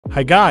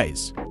Hi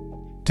guys!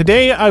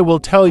 Today I will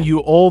tell you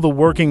all the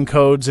working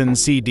codes in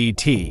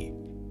CDT.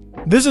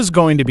 This is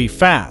going to be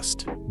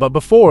fast, but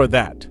before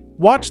that,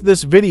 watch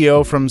this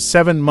video from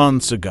 7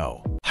 months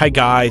ago. Hi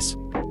guys!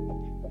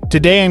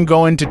 Today I'm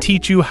going to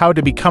teach you how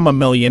to become a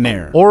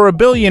millionaire or a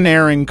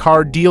billionaire in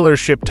car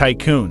dealership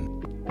tycoon.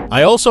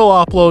 I also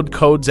upload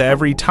codes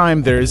every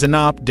time there is an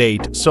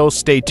update, so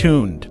stay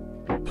tuned.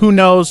 Who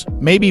knows,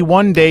 maybe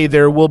one day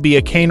there will be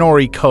a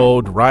Khenori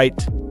code, right?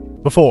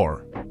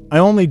 Before, I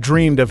only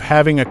dreamed of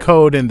having a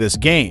code in this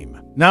game.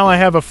 Now I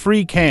have a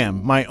free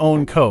cam, my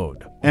own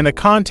code, and a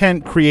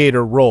content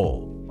creator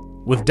role.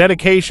 With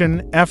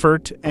dedication,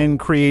 effort, and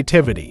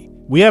creativity,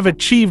 we have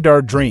achieved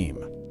our dream.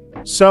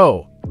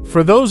 So,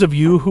 for those of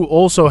you who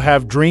also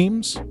have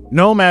dreams,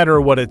 no matter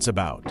what it's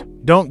about,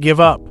 don't give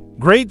up.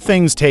 Great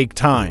things take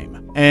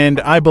time,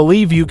 and I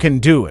believe you can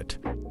do it.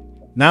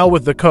 Now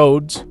with the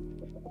codes,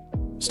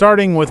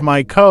 starting with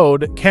my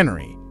code,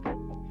 Khenori.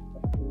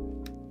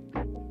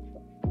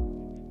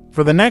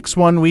 For the next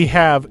one, we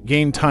have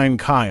Game Time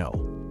Kyle.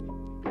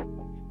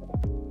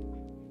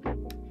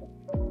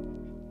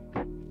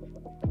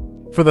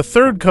 For the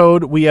third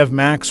code, we have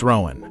Max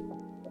Rowan.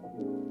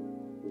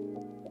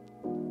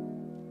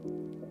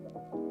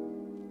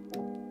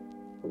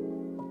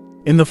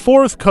 In the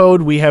fourth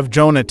code, we have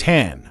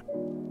Jonathan.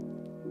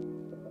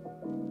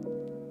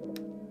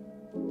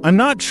 I'm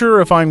not sure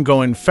if I'm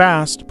going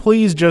fast,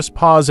 please just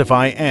pause if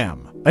I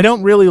am. I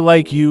don't really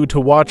like you to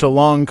watch a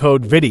long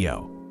code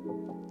video.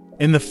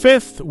 In the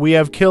fifth, we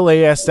have Kill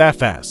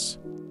ASFS.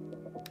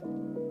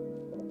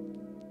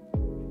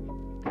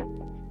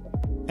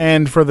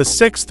 And for the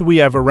sixth, we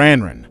have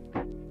Aranran.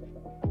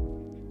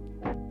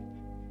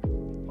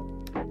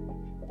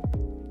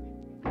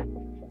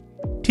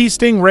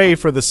 T-Stingray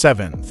for the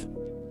seventh.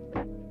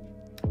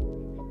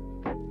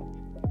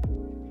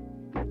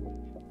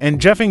 And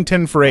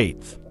Jeffington for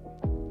eighth.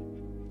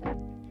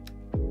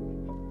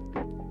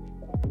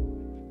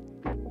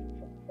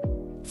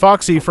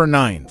 Foxy for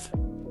ninth.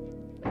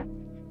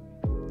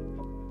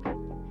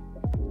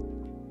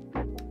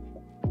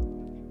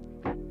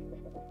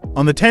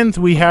 On the 10th,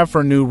 we have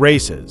for new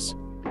races.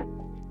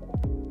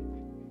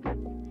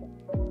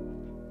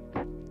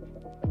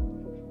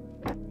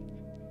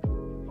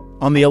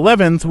 On the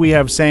 11th, we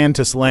have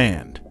Santa's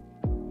Land.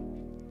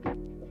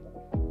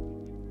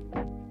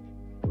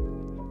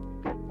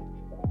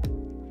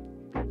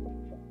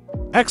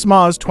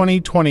 XMOS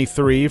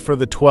 2023 for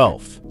the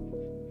 12th.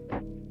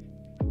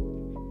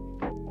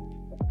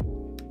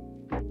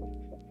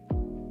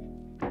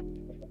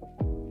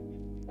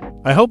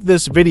 I hope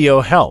this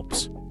video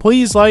helps.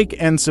 Please like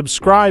and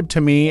subscribe to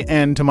me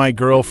and to my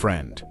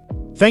girlfriend.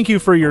 Thank you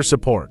for your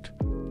support.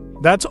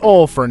 That's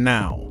all for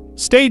now.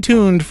 Stay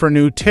tuned for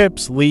new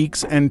tips,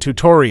 leaks, and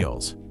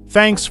tutorials.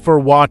 Thanks for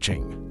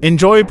watching.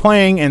 Enjoy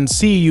playing and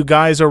see you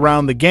guys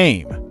around the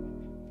game.